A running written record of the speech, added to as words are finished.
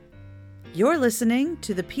You're listening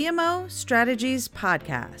to the PMO Strategies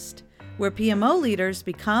Podcast, where PMO leaders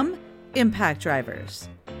become impact drivers.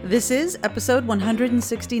 This is episode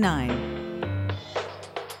 169.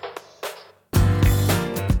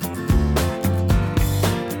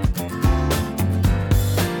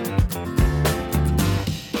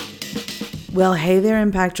 Well, hey there,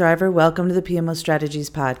 Impact Driver. Welcome to the PMO Strategies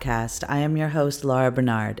Podcast. I am your host, Laura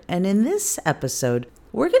Bernard. And in this episode,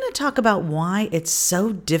 we're going to talk about why it's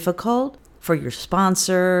so difficult for your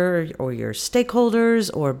sponsor or your stakeholders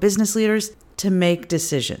or business leaders to make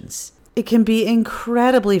decisions. It can be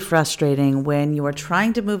incredibly frustrating when you are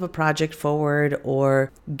trying to move a project forward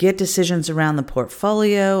or get decisions around the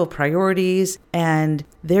portfolio, priorities, and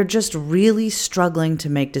they're just really struggling to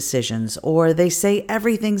make decisions, or they say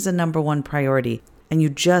everything's the number one priority and you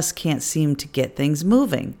just can't seem to get things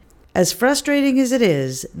moving. As frustrating as it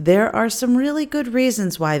is, there are some really good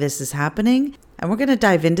reasons why this is happening, and we're going to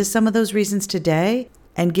dive into some of those reasons today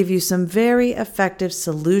and give you some very effective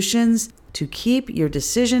solutions to keep your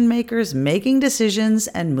decision makers making decisions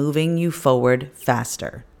and moving you forward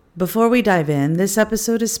faster. Before we dive in, this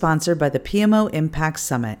episode is sponsored by the PMO Impact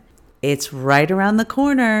Summit. It's right around the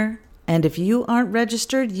corner, and if you aren't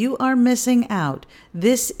registered, you are missing out.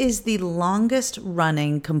 This is the longest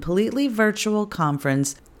running, completely virtual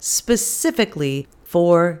conference specifically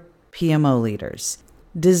for PMO leaders,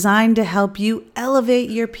 designed to help you elevate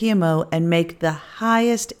your PMO and make the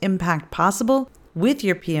highest impact possible with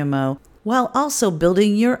your PMO, while also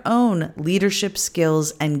building your own leadership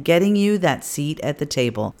skills and getting you that seat at the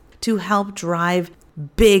table to help drive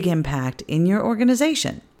big impact in your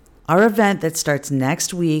organization. Our event that starts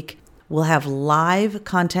next week will have live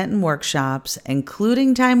content and workshops,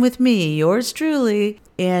 including time with me, yours truly,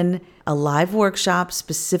 in a live workshop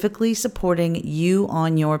specifically supporting you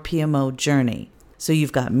on your PMO journey. So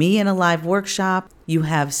you've got me in a live workshop. You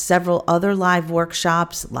have several other live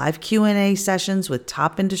workshops, live Q&A sessions with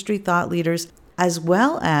top industry thought leaders, as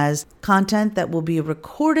well as content that will be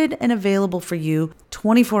recorded and available for you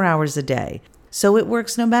 24 hours a day. So it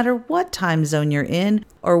works no matter what time zone you're in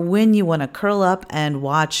or when you want to curl up and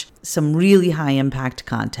watch some really high impact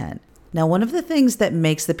content. Now, one of the things that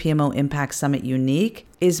makes the PMO Impact Summit unique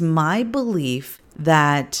is my belief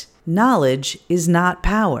that knowledge is not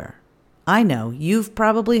power. I know you've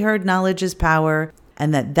probably heard knowledge is power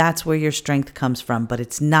and that that's where your strength comes from, but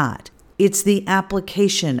it's not. It's the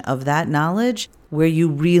application of that knowledge where you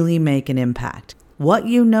really make an impact. What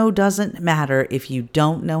you know doesn't matter if you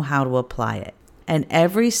don't know how to apply it. And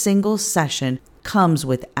every single session comes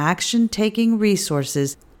with action-taking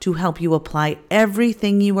resources to help you apply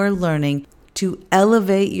everything you are learning to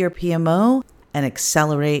elevate your PMO and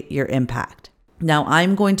accelerate your impact. Now,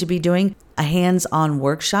 I'm going to be doing a hands-on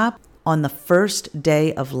workshop on the first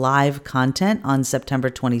day of live content on September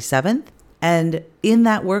 27th. And in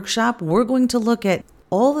that workshop, we're going to look at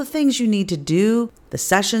all the things you need to do, the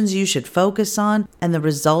sessions you should focus on, and the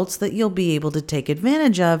results that you'll be able to take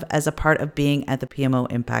advantage of as a part of being at the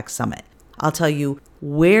PMO Impact Summit. I'll tell you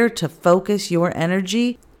where to focus your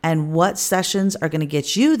energy and what sessions are going to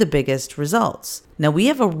get you the biggest results. Now, we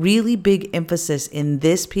have a really big emphasis in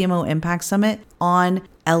this PMO Impact Summit on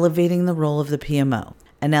elevating the role of the PMO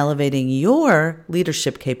and elevating your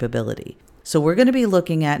leadership capability. So we're going to be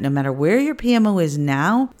looking at, no matter where your PMO is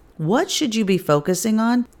now, what should you be focusing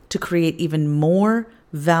on to create even more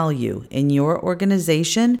value in your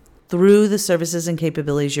organization through the services and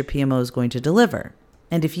capabilities your PMO is going to deliver.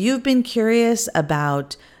 And if you've been curious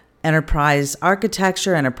about enterprise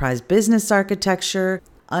architecture, enterprise business architecture,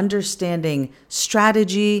 understanding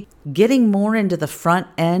strategy, getting more into the front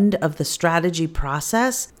end of the strategy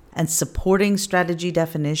process and supporting strategy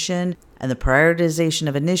definition and the prioritization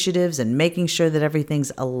of initiatives and making sure that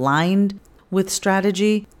everything's aligned with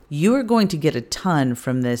strategy, you are going to get a ton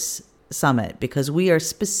from this summit because we are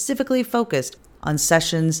specifically focused on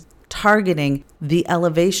sessions targeting the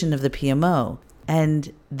elevation of the PMO.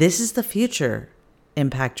 And this is the future,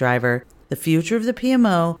 Impact Driver. The future of the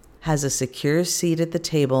PMO has a secure seat at the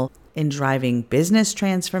table in driving business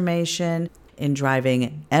transformation, in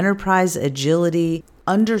driving enterprise agility,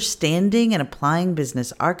 understanding and applying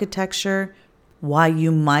business architecture, why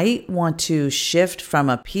you might want to shift from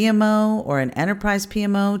a PMO or an enterprise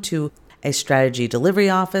PMO to a strategy delivery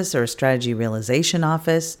office or a strategy realization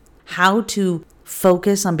office, how to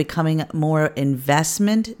focus on becoming more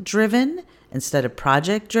investment driven instead of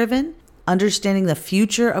project driven, understanding the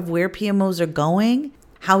future of where PMOs are going,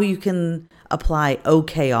 how you can apply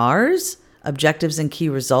OKRs, objectives and key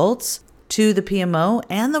results, to the PMO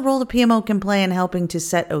and the role the PMO can play in helping to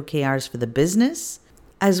set OKRs for the business,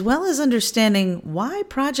 as well as understanding why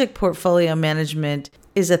project portfolio management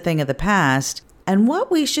is a thing of the past and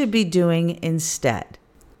what we should be doing instead.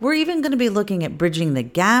 We're even going to be looking at bridging the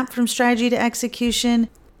gap from strategy to execution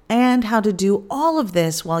and how to do all of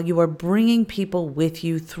this while you are bringing people with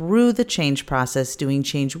you through the change process, doing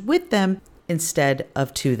change with them instead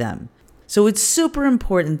of to them. So it's super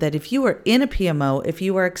important that if you are in a PMO, if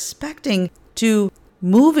you are expecting to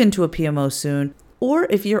move into a PMO soon, or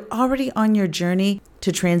if you're already on your journey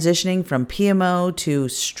to transitioning from PMO to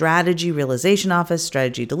strategy realization office,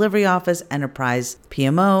 strategy delivery office, enterprise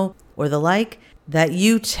PMO, or the like, that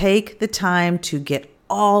you take the time to get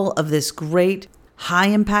all of this great high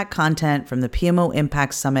impact content from the PMO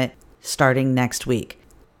Impact Summit starting next week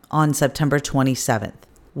on September 27th.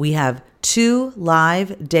 We have 2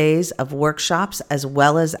 live days of workshops as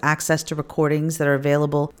well as access to recordings that are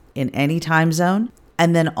available in any time zone.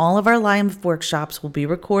 And then all of our live workshops will be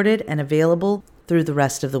recorded and available through the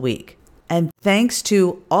rest of the week. And thanks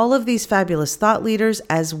to all of these fabulous thought leaders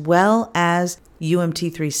as well as UMT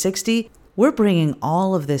 360, we're bringing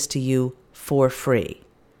all of this to you for free.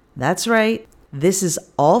 That's right. This is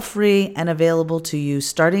all free and available to you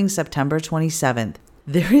starting September 27th.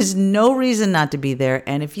 There is no reason not to be there.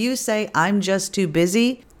 And if you say, I'm just too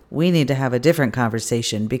busy, we need to have a different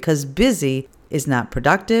conversation because busy is not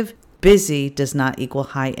productive. Busy does not equal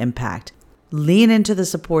high impact. Lean into the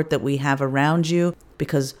support that we have around you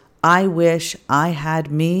because I wish I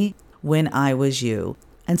had me when I was you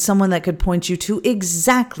and someone that could point you to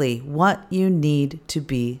exactly what you need to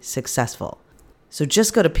be successful. So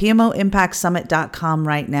just go to PMOImpactSummit.com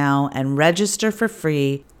right now and register for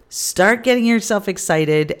free. Start getting yourself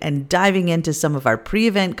excited and diving into some of our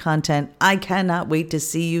pre-event content. I cannot wait to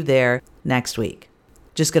see you there next week.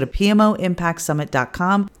 Just go to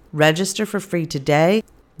PMOImpactSummit.com, register for free today,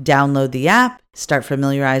 download the app, start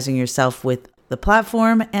familiarizing yourself with the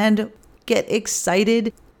platform, and get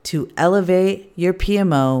excited to elevate your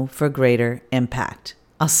PMO for greater impact.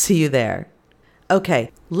 I'll see you there.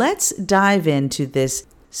 Okay, let's dive into this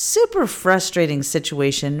super frustrating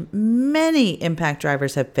situation many impact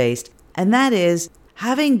drivers have faced, and that is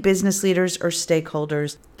having business leaders or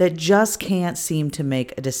stakeholders that just can't seem to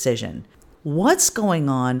make a decision. What's going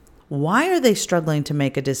on? Why are they struggling to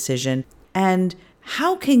make a decision? And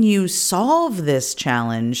how can you solve this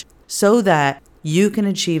challenge so that you can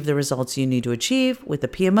achieve the results you need to achieve with the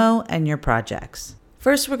PMO and your projects?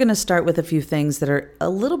 First, we're going to start with a few things that are a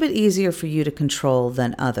little bit easier for you to control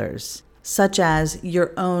than others, such as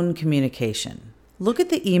your own communication. Look at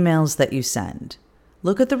the emails that you send.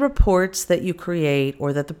 Look at the reports that you create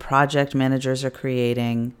or that the project managers are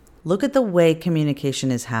creating. Look at the way communication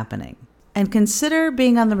is happening. And consider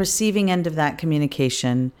being on the receiving end of that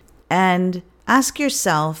communication and ask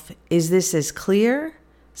yourself, is this as clear,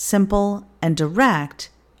 simple, and direct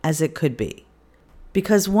as it could be?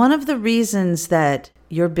 Because one of the reasons that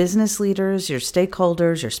your business leaders, your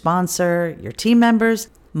stakeholders, your sponsor, your team members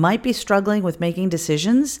might be struggling with making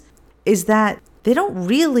decisions is that they don't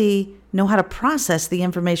really know how to process the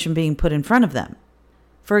information being put in front of them.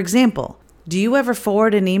 For example, do you ever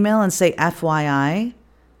forward an email and say FYI?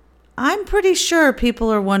 I'm pretty sure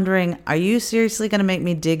people are wondering, are you seriously going to make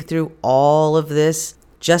me dig through all of this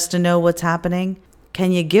just to know what's happening?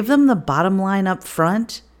 Can you give them the bottom line up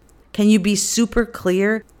front? Can you be super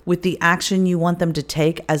clear with the action you want them to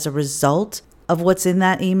take as a result of what's in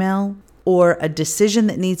that email? Or a decision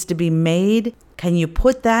that needs to be made? Can you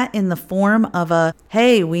put that in the form of a,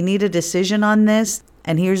 hey, we need a decision on this,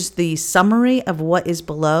 and here's the summary of what is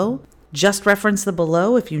below? Just reference the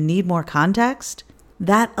below if you need more context.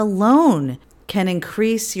 That alone can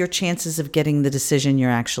increase your chances of getting the decision you're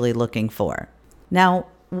actually looking for. Now,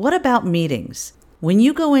 what about meetings? When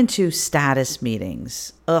you go into status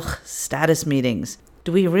meetings, status meetings,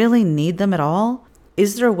 do we really need them at all?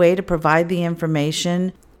 Is there a way to provide the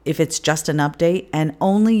information if it's just an update and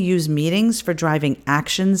only use meetings for driving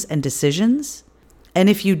actions and decisions? And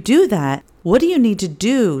if you do that, what do you need to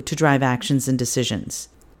do to drive actions and decisions?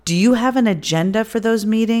 Do you have an agenda for those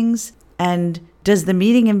meetings? And does the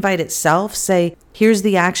meeting invite itself say, here's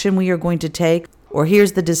the action we are going to take, or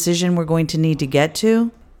here's the decision we're going to need to get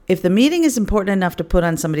to? If the meeting is important enough to put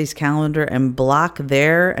on somebody's calendar and block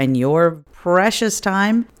their and your precious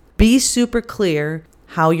time, be super clear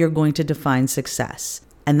how you're going to define success.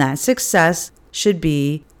 And that success should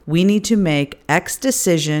be, we need to make X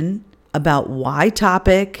decision about Y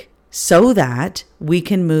topic so that we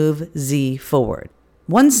can move Z forward.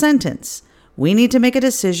 One sentence. We need to make a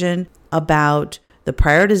decision about the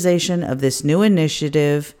prioritization of this new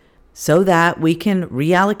initiative so that we can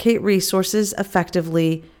reallocate resources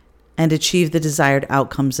effectively and achieve the desired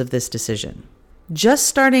outcomes of this decision. just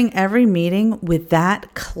starting every meeting with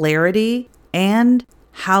that clarity and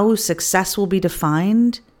how success will be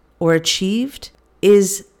defined or achieved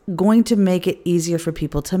is going to make it easier for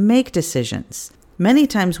people to make decisions. Many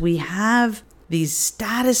times we have these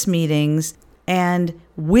status meetings, and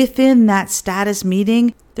within that status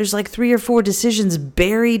meeting, there's like 3 or 4 decisions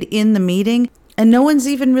buried in the meeting, and no one's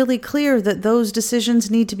even really clear that those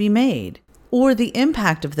decisions need to be made, or the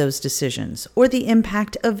impact of those decisions, or the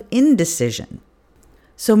impact of indecision.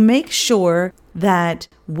 So make sure that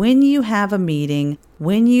when you have a meeting,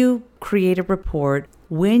 when you create a report,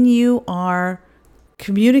 when you are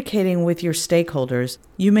communicating with your stakeholders,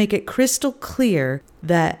 you make it crystal clear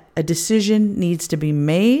that a decision needs to be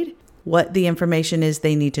made, what the information is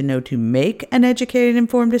they need to know to make an educated,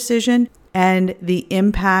 informed decision, and the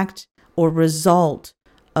impact or result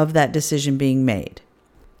of that decision being made.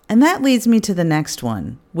 And that leads me to the next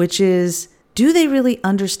one, which is, do they really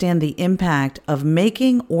understand the impact of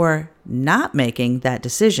making or not making that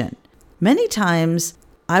decision? Many times,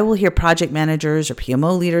 I will hear project managers or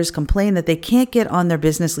PMO leaders complain that they can't get on their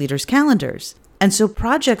business leaders' calendars. And so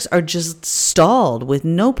projects are just stalled with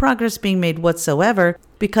no progress being made whatsoever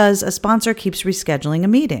because a sponsor keeps rescheduling a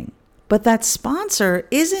meeting. But that sponsor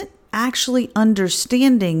isn't actually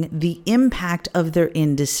understanding the impact of their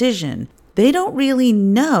indecision. They don't really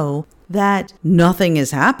know that nothing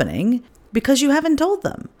is happening because you haven't told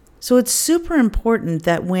them. So it's super important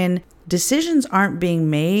that when decisions aren't being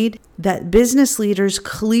made, that business leaders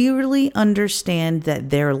clearly understand that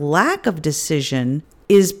their lack of decision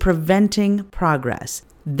is preventing progress.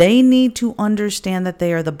 They need to understand that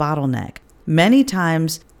they are the bottleneck. Many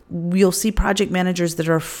times you'll see project managers that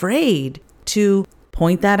are afraid to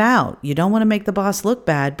point that out. You don't want to make the boss look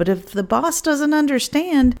bad, but if the boss doesn't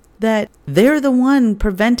understand that they're the one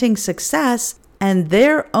preventing success and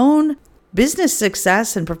their own business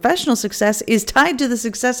success and professional success is tied to the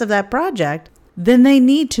success of that project, then they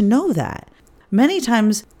need to know that. Many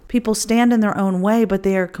times people stand in their own way, but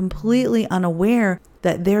they are completely unaware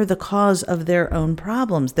that they're the cause of their own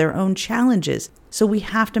problems, their own challenges. So we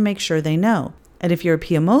have to make sure they know. And if you're a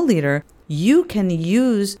PMO leader, you can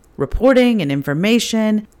use reporting and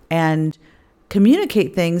information and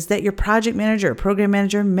communicate things that your project manager or program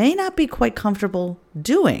manager may not be quite comfortable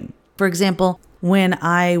doing. For example, when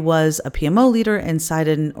I was a PMO leader inside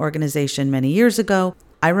an organization many years ago,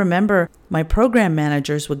 I remember my program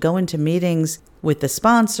managers would go into meetings with the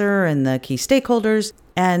sponsor and the key stakeholders,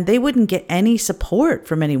 and they wouldn't get any support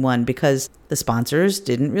from anyone because the sponsors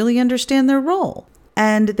didn't really understand their role.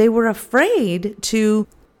 And they were afraid to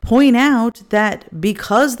point out that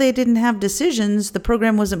because they didn't have decisions, the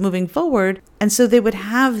program wasn't moving forward. And so they would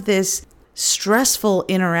have this stressful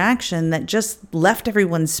interaction that just left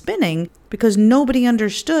everyone spinning because nobody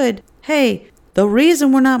understood, hey, the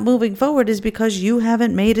reason we're not moving forward is because you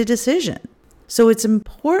haven't made a decision. So it's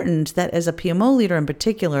important that as a PMO leader in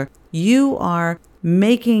particular, you are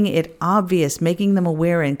making it obvious, making them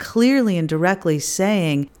aware and clearly and directly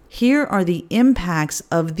saying, here are the impacts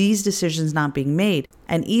of these decisions not being made,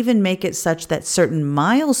 and even make it such that certain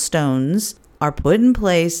milestones are put in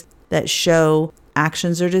place that show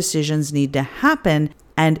actions or decisions need to happen,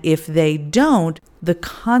 and if they don't, the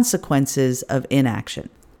consequences of inaction.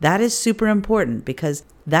 That is super important because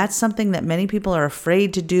that's something that many people are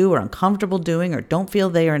afraid to do or uncomfortable doing or don't feel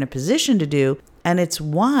they are in a position to do. And it's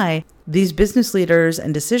why these business leaders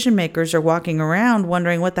and decision makers are walking around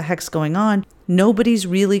wondering what the heck's going on. Nobody's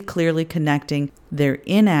really clearly connecting their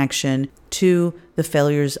inaction to the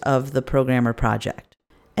failures of the program or project.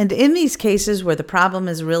 And in these cases where the problem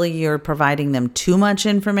is really you're providing them too much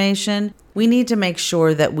information, we need to make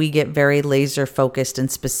sure that we get very laser focused and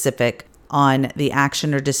specific on the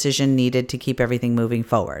action or decision needed to keep everything moving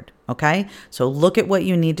forward. Okay? So look at what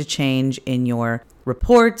you need to change in your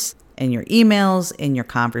reports, in your emails, in your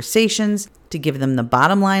conversations to give them the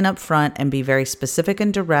bottom line up front and be very specific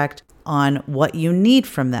and direct on what you need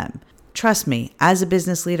from them. Trust me, as a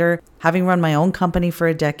business leader, having run my own company for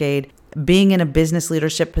a decade, being in a business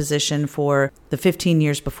leadership position for the 15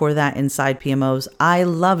 years before that inside PMOs, I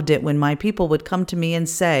loved it when my people would come to me and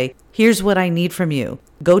say, here's what I need from you.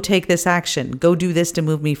 Go take this action. Go do this to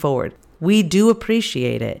move me forward. We do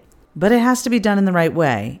appreciate it, but it has to be done in the right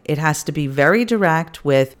way. It has to be very direct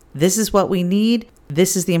with, this is what we need.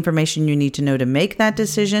 This is the information you need to know to make that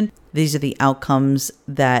decision. These are the outcomes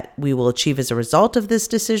that we will achieve as a result of this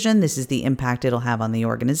decision. This is the impact it'll have on the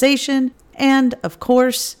organization. And of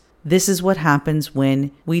course, this is what happens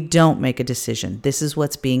when we don't make a decision. This is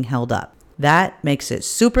what's being held up. That makes it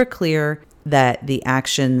super clear that the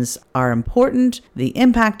actions are important, the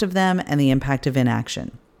impact of them, and the impact of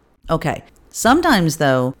inaction. Okay, sometimes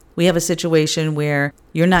though, we have a situation where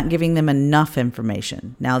you're not giving them enough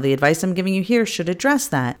information. Now, the advice I'm giving you here should address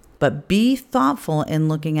that, but be thoughtful in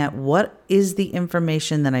looking at what is the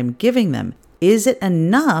information that I'm giving them. Is it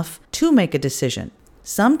enough to make a decision?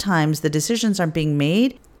 Sometimes the decisions aren't being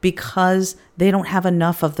made because they don't have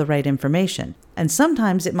enough of the right information. And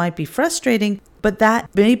sometimes it might be frustrating, but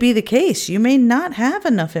that may be the case. You may not have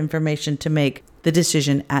enough information to make the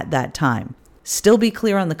decision at that time. Still be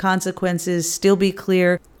clear on the consequences, still be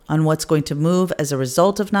clear on what's going to move as a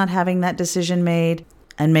result of not having that decision made,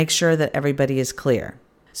 and make sure that everybody is clear.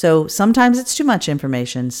 So sometimes it's too much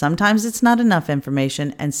information, sometimes it's not enough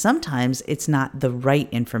information, and sometimes it's not the right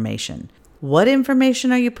information. What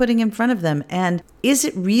information are you putting in front of them, and is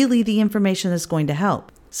it really the information that's going to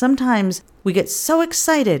help? Sometimes we get so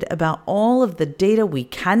excited about all of the data we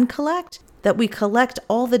can collect that we collect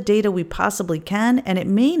all the data we possibly can, and it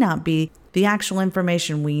may not be the actual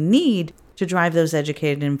information we need to drive those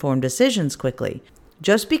educated, informed decisions quickly.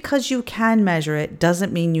 Just because you can measure it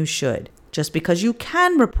doesn't mean you should. Just because you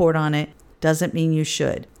can report on it doesn't mean you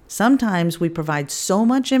should. Sometimes we provide so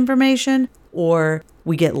much information, or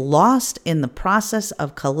we get lost in the process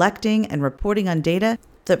of collecting and reporting on data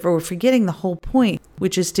that we're forgetting the whole point,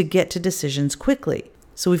 which is to get to decisions quickly.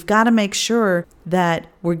 So we've got to make sure that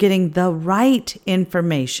we're getting the right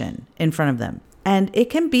information in front of them. And it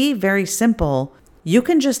can be very simple. You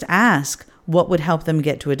can just ask what would help them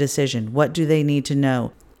get to a decision. What do they need to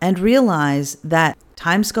know? And realize that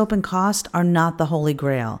time, scope, and cost are not the holy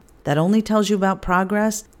grail. That only tells you about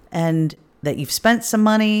progress and that you've spent some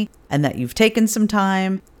money and that you've taken some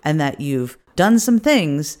time and that you've done some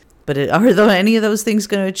things. But are any of those things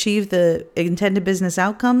going to achieve the intended business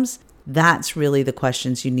outcomes? That's really the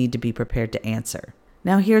questions you need to be prepared to answer.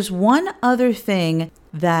 Now, here's one other thing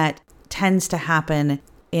that tends to happen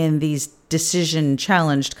in these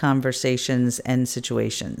decision-challenged conversations and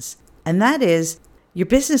situations. And that is, your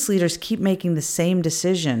business leaders keep making the same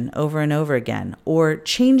decision over and over again, or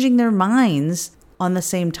changing their minds on the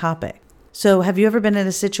same topic. So have you ever been in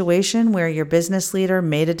a situation where your business leader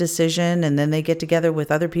made a decision and then they get together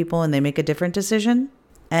with other people and they make a different decision?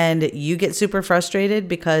 And you get super frustrated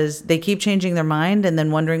because they keep changing their mind and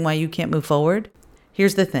then wondering why you can't move forward?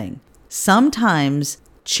 Here's the thing. Sometimes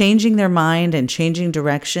changing their mind and changing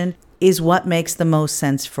direction is what makes the most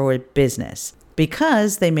sense for a business,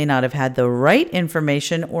 because they may not have had the right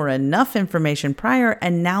information or enough information prior,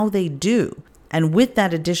 and now they do. And with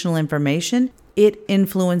that additional information, it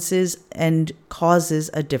influences and causes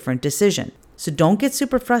a different decision. So don't get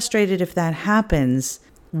super frustrated if that happens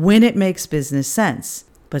when it makes business sense.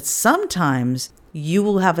 But sometimes you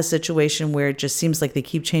will have a situation where it just seems like they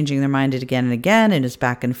keep changing their mind again and again, and it's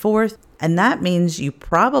back and forth. And that means you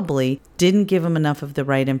probably didn't give them enough of the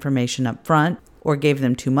right information up front, or gave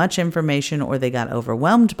them too much information, or they got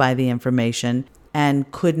overwhelmed by the information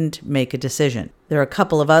and couldn't make a decision. There are a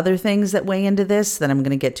couple of other things that weigh into this that I'm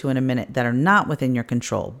going to get to in a minute that are not within your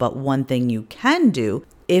control. But one thing you can do,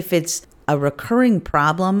 if it's a recurring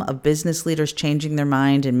problem of business leaders changing their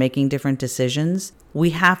mind and making different decisions, we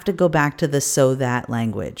have to go back to the so that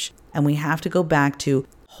language. And we have to go back to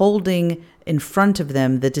holding in front of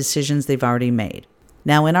them the decisions they've already made.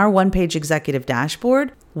 Now, in our one-page executive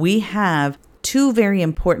dashboard, we have two very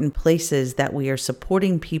important places that we are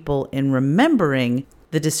supporting people in remembering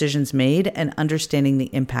the decisions made and understanding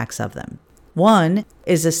the impacts of them. One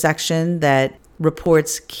is a section that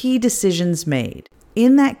reports key decisions made.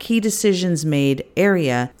 In that key decisions made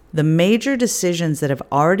area, the major decisions that have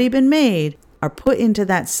already been made are put into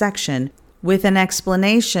that section with an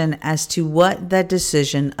explanation as to what that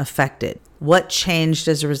decision affected, what changed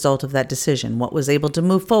as a result of that decision, what was able to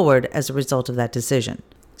move forward as a result of that decision.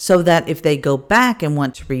 So that if they go back and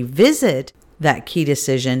want to revisit that key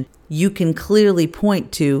decision, you can clearly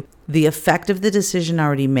point to the effect of the decision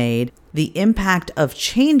already made, the impact of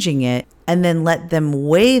changing it, and then let them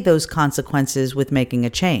weigh those consequences with making a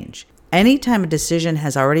change. Anytime a decision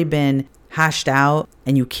has already been hashed out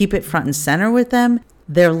and you keep it front and center with them,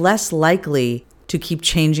 they're less likely to keep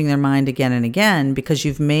changing their mind again and again, because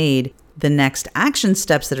you've made the next action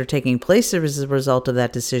steps that are taking place as a result of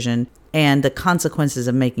that decision and the consequences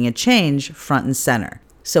of making a change front and center.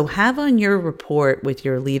 So have on your report with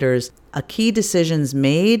your leaders a key decisions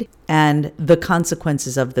made and the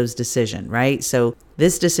consequences of those decisions, right? So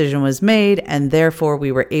this decision was made and therefore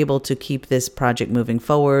we were able to keep this project moving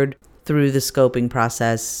forward through the scoping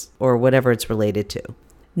process or whatever it's related to.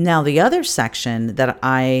 Now, the other section that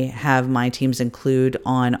I have my teams include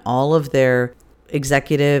on all of their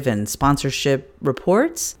executive and sponsorship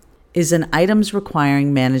reports is an items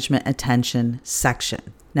requiring management attention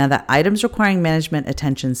section. Now, that items requiring management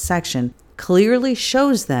attention section clearly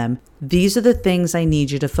shows them, these are the things I need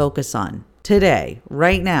you to focus on today,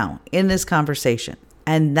 right now, in this conversation.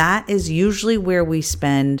 And that is usually where we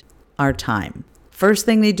spend our time. First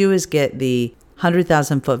thing they do is get the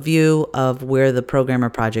 100,000 foot view of where the program or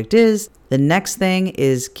project is. The next thing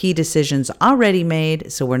is key decisions already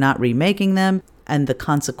made, so we're not remaking them, and the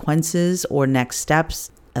consequences or next steps,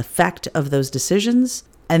 effect of those decisions.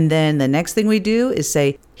 And then the next thing we do is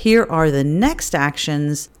say, here are the next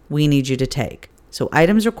actions we need you to take. So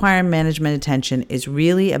items requiring management attention is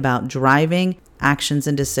really about driving actions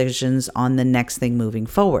and decisions on the next thing moving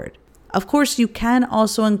forward. Of course, you can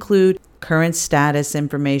also include current status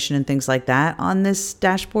information and things like that on this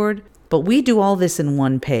dashboard, but we do all this in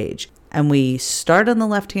one page. And we start on the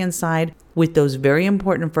left-hand side with those very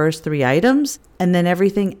important first 3 items, and then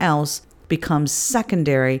everything else becomes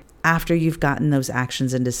secondary after you've gotten those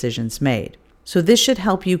actions and decisions made. So this should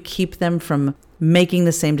help you keep them from making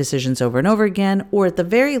the same decisions over and over again, or at the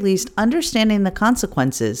very least, understanding the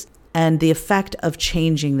consequences and the effect of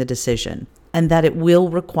changing the decision, and that it will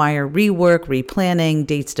require rework, replanning,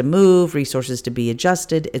 dates to move, resources to be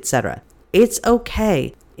adjusted, etc. It's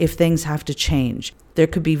okay if things have to change. There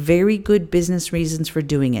could be very good business reasons for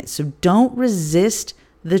doing it. So don't resist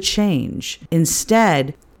the change.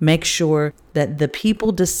 Instead, make sure that the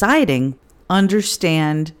people deciding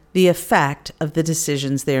understand the effect of the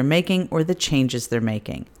decisions they're making or the changes they're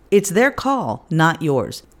making. It's their call, not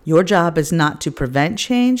yours. Your job is not to prevent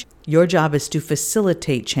change. Your job is to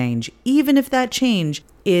facilitate change, even if that change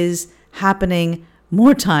is happening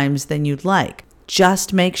more times than you'd like.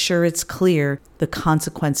 Just make sure it's clear the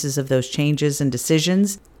consequences of those changes and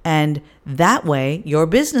decisions. And that way, your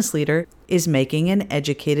business leader is making an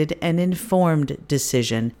educated and informed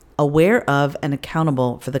decision, aware of and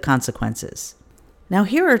accountable for the consequences. Now,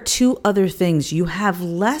 here are 2 other things you have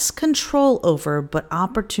less control over, but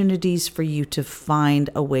opportunities for you to find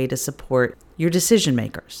a way to support your decision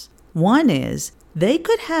makers. One is they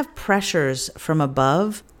could have pressures from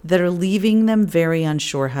above that are leaving them very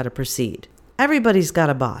unsure how to proceed. Everybody's got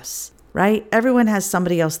a boss, right? Everyone has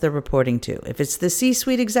somebody else they're reporting to. If it's the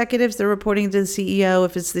C-suite executives, they're reporting to the CEO.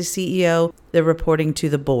 If it's the CEO, they're reporting to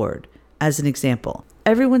the board, as an example.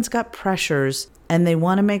 Everyone's got pressures and they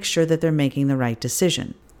want to make sure that they're making the right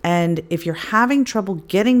decision. And if you're having trouble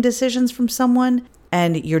getting decisions from someone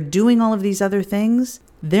and you're doing all of these other things,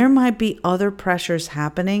 there might be other pressures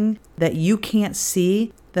happening that you can't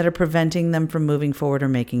see that are preventing them from moving forward or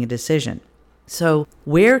making a decision. So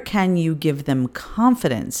where can you give them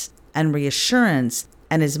confidence and reassurance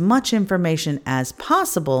and as much information as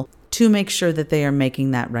possible to make sure that they are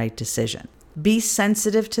making that right decision? Be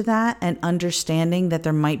sensitive to that and understanding that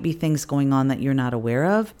there might be things going on that you're not aware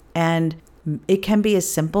of. And it can be as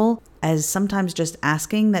simple as sometimes just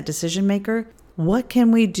asking that decision maker, what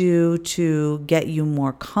can we do to get you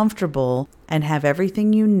more comfortable and have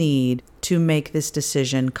everything you need to make this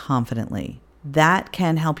decision confidently? That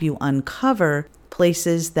can help you uncover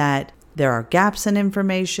places that there are gaps in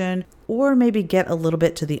information, or maybe get a little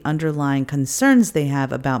bit to the underlying concerns they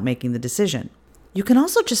have about making the decision. You can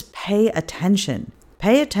also just pay attention.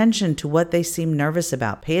 Pay attention to what they seem nervous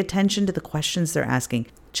about. Pay attention to the questions they're asking.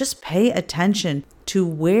 Just pay attention to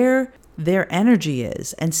where their energy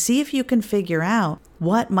is and see if you can figure out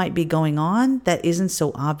what might be going on that isn't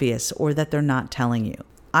so obvious or that they're not telling you.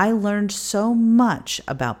 I learned so much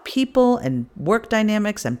about people and work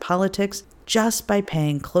dynamics and politics just by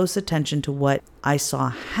paying close attention to what I saw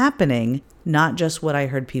happening, not just what I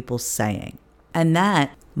heard people saying. And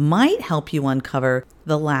that might help you uncover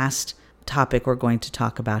the last topic we're going to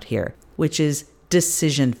talk about here, which is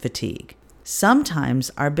decision fatigue.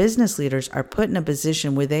 Sometimes our business leaders are put in a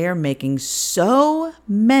position where they are making so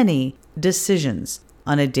many decisions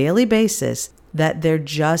on a daily basis that they're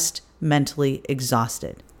just mentally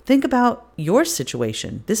exhausted. Think about your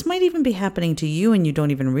situation. This might even be happening to you and you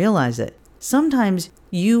don't even realize it. Sometimes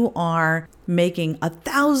you are making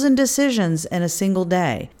 1,000 decisions in a single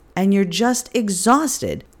day and you're just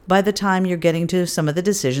exhausted by the time you're getting to some of the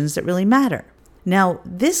decisions that really matter. Now,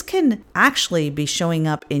 this can actually be showing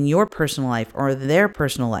up in your personal life or their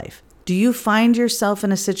personal life. Do you find yourself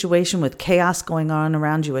in a situation with chaos going on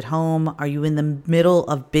around you at home? Are you in the middle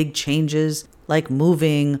of big changes like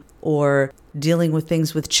moving or dealing with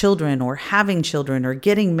things with children or having children or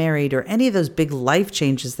getting married or any of those big life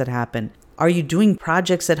changes that happen? Are you doing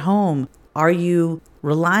projects at home? Are you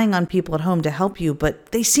relying on people at home to help you,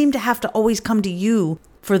 but they seem to have to always come to you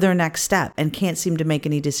for their next step and can't seem to make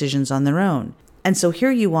any decisions on their own? And so here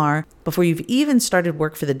you are, before you've even started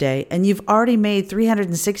work for the day, and you've already made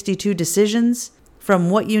 362 decisions from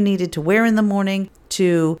what you needed to wear in the morning,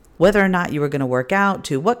 to whether or not you were going to work out,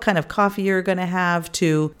 to what kind of coffee you were going to have,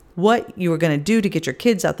 to what you were going to do to get your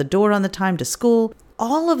kids out the door on the time to school.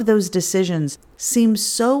 All of those decisions seem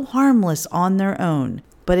so harmless on their own.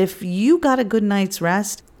 But if you got a good night's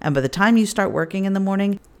rest, and by the time you start working in the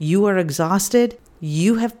morning, you are exhausted,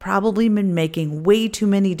 you have probably been making way too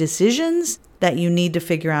many decisions that you need to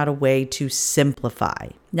figure out a way to simplify.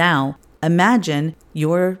 Now, imagine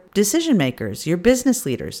your decision makers, your business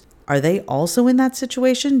leaders. Are they also in that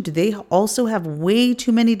situation? Do they also have way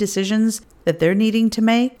too many decisions that they're needing to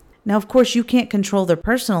make? Now, of course, you can't control their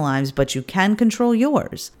personal lives, but you can control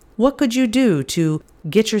yours. What could you do to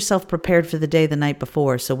get yourself prepared for the day the night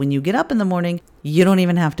before so when you get up in the morning, you don't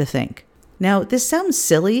even have to think? Now, this sounds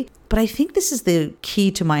silly, but I think this is the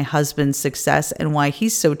key to my husband's success and why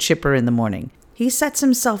he's so chipper in the morning. He sets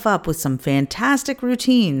himself up with some fantastic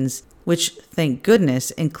routines, which, thank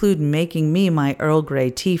goodness, include making me my Earl Grey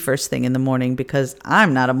tea first thing in the morning because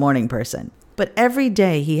I'm not a morning person. But every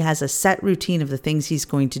day he has a set routine of the things he's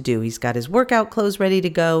going to do. He's got his workout clothes ready to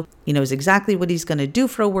go. He knows exactly what he's going to do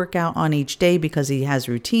for a workout on each day because he has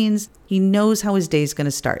routines. He knows how his day is going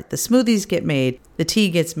to start. The smoothies get made, the tea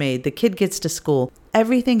gets made, the kid gets to school.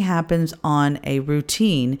 Everything happens on a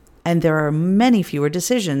routine, and there are many fewer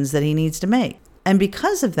decisions that he needs to make. And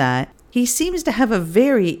because of that, he seems to have a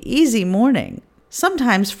very easy morning,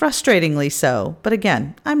 sometimes frustratingly so. But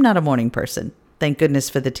again, I'm not a morning person. Thank goodness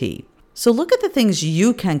for the tea. So look at the things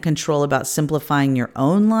you can control about simplifying your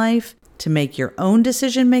own life to make your own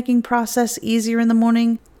decision-making process easier in the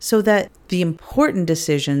morning so that the important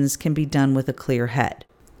decisions can be done with a clear head.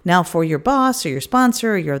 Now, for your boss or your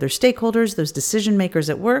sponsor or your other stakeholders, those decision makers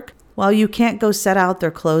at work, while you can't go set out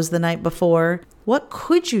their clothes the night before, what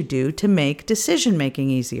could you do to make decision-making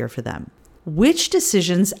easier for them? Which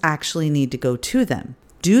decisions actually need to go to them?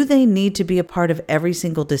 Do they need to be a part of every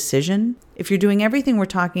single decision? If you're doing everything we're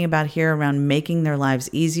talking about here around making their lives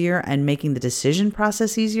easier and making the decision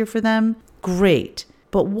process easier for them, great.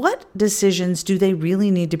 But what decisions do they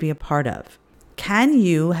really need to be a part of? Can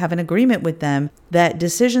you have an agreement with them that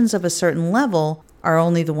decisions of a certain level are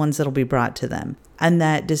only the ones that'll be brought to them, and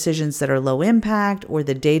that decisions that are low impact or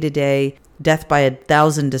the day-to-day death by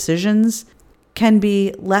 1,000 decisions can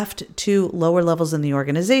be left to lower levels in the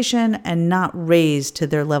organization and not raised to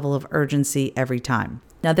their level of urgency every time?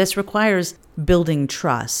 Now, this requires building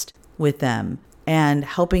trust with them and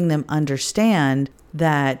helping them understand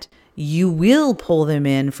that you will pull them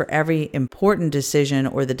in for every important decision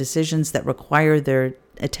or the decisions that require their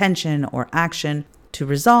attention or action to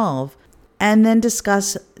resolve, and then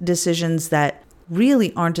discuss decisions that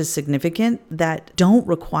really aren't as significant, that don't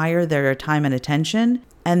require their time and attention,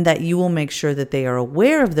 and that you will make sure that they are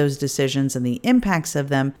aware of those decisions and the impacts of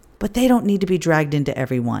them, but they don't need to be dragged into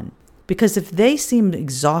every one. Because if they seem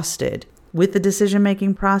exhausted with the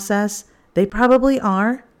decision-making process, they probably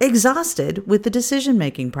are exhausted with the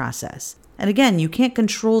decision-making process. And again, you can't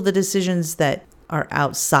control the decisions that are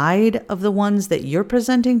outside of the ones that you're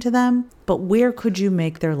presenting to them, but where could you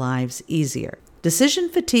make their lives easier? Decision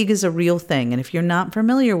fatigue is a real thing, and if you're not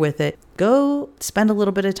familiar with it, go spend a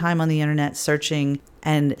little bit of time on the internet searching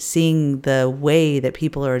and seeing the way that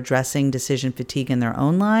people are addressing decision fatigue in their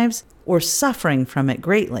own lives or suffering from it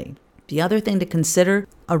greatly. The other thing to consider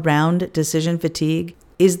around decision fatigue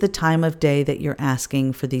is the time of day that you're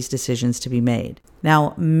asking for these decisions to be made.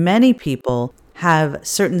 Now, many people have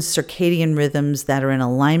certain circadian rhythms that are in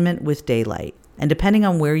alignment with daylight. And depending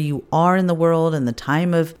on where you are in the world and the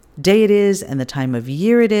time of day it is and the time of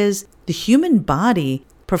year it is, the human body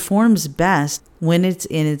performs best when it's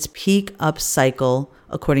in its peak up cycle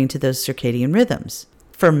according to those circadian rhythms.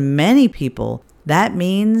 For many people, that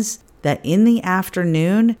means that in the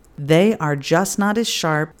afternoon, they are just not as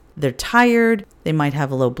sharp. They're tired, they might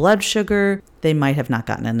have low blood sugar, they might have not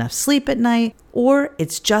gotten enough sleep at night, or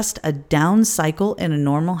it's just a down cycle in a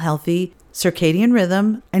normal, healthy circadian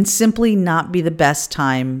rhythm and simply not be the best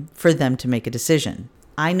time for them to make a decision.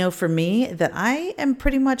 I know for me that I am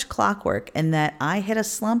pretty much clockwork and that I hit a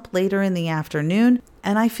slump later in the afternoon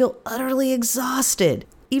and I feel utterly exhausted,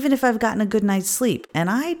 even if I've gotten a good night's sleep. And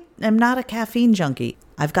I am not a caffeine junkie.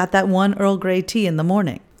 I've got that one Earl Grey tea in the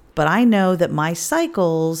morning. But I know that my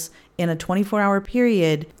cycles in a 24-hour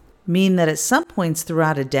period mean that at some points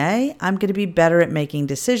throughout a day, I'm going to be better at making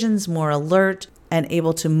decisions, more alert, and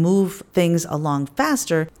able to move things along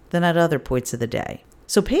faster than at other points of the day.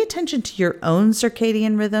 So pay attention to your own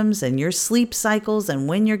circadian rhythms and your sleep cycles and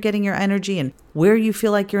when you're getting your energy and where you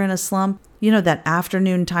feel like you're in a slump. You know, that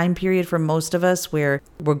afternoon time period for most of us where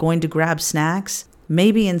we're going to grab snacks.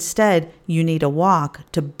 Maybe instead you need a walk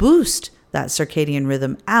to boost that circadian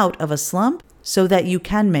rhythm out of a slump so that you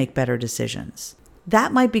can make better decisions.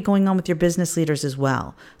 that might be going on with your business leaders as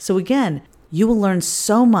well. So again, you will learn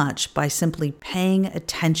so much by simply paying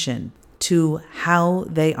attention to how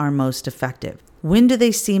they are most effective. When do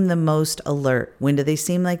they seem the most alert? When do they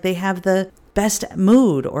seem like they have the best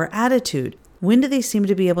mood or attitude? When do they seem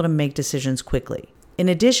to be able to make decisions quickly? In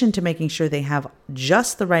addition to making sure they have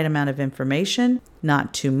just the right amount of information,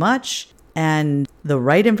 not too much, and the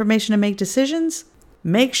right information to make decisions,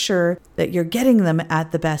 make sure that you're getting them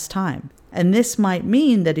at the best time. And this might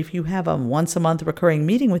mean that if you have a once a month recurring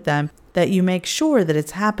meeting with them, that you make sure that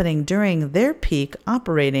it's happening during their peak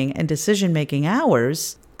operating and decision-making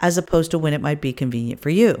hours, as opposed to when it might be convenient for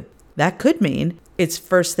you. That could mean it's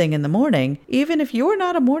first thing in the morning. Even if you're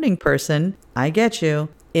not a morning person, I get you,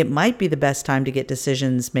 it might be the best time to get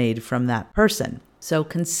decisions made from that person. So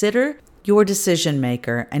consider your decision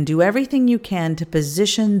maker and do everything you can to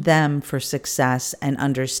position them for success and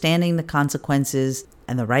understanding the consequences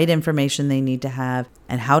and the right information they need to have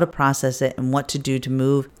and how to process it and what to do to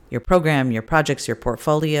move your program, your projects, your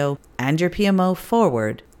portfolio, and your PMO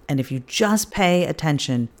forward. And if you just pay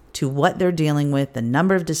attention to what they're dealing with, the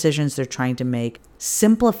number of decisions they're trying to make,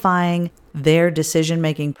 simplifying their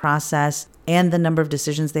decision-making process and the number of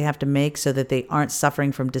decisions they have to make so that they aren't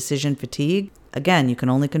suffering from decision fatigue. Again, you can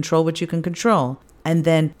only control what you can control. And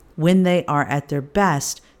then when they are at their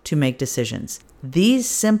best to make decisions. These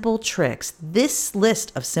simple tricks, this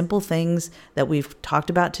list of simple things that we've talked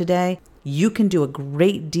about today, you can do a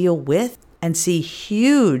great deal with and see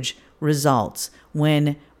huge results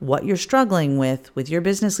when what you're struggling with your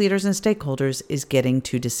business leaders and stakeholders is getting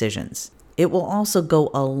to decisions. It will also go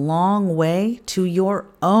a long way to your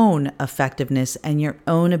own effectiveness and your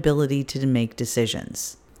own ability to make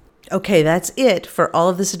decisions. Okay, that's it for all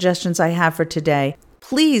of the suggestions I have for today.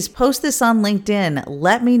 Please post this on LinkedIn.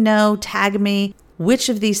 Let me know, tag me, which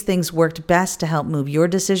of these things worked best to help move your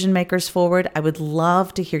decision makers forward. I would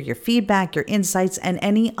love to hear your feedback, your insights, and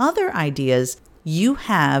any other ideas you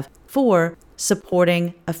have for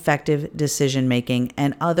supporting effective decision making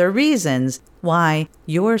and other reasons why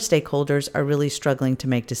your stakeholders are really struggling to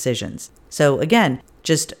make decisions. So again,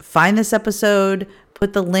 just find this episode,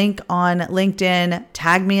 put the link on LinkedIn,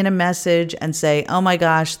 tag me in a message and say, oh my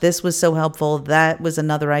gosh, this was so helpful. That was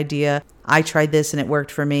another idea. I tried this and it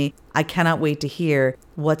worked for me. I cannot wait to hear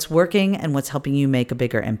what's working and what's helping you make a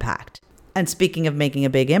bigger impact. And speaking of making a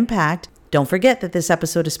big impact, don't forget that this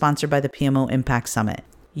episode is sponsored by the PMO Impact Summit.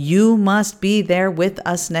 You must be there with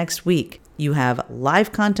us next week. You have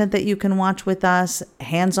live content that you can watch with us,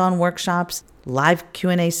 hands-on workshops, live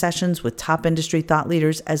Q&A sessions with top industry thought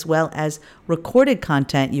leaders, as well as recorded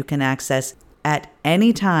content you can access at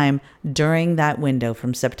any time during that window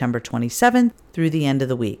from September 27th through the end of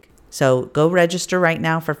the week. So go register right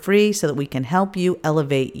now for free so that we can help you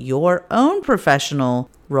elevate your own professional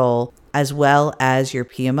role as well as your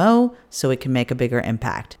PMO so it can make a bigger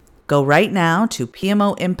impact. Go right now to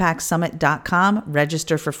PMOImpactSummit.com,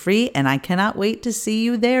 register for free, and I cannot wait to see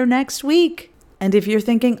you there next week. And if you're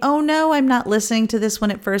thinking, oh no, I'm not listening to this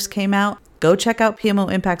when it first came out, go check out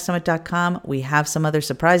PMOImpactSummit.com. We have some other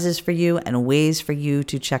surprises for you and ways for you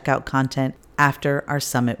to check out content after our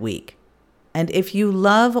summit week. And if you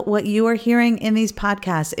love what you are hearing in these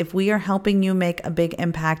podcasts, if we are helping you make a big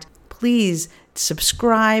impact, please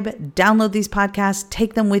subscribe, download these podcasts,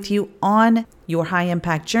 take them with you on your high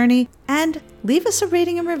impact journey, and leave us a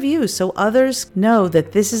rating and review so others know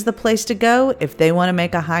that this is the place to go if they want to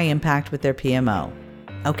make a high impact with their PMO.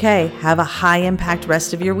 Okay, have a high impact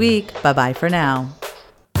rest of your week. Bye-bye for now.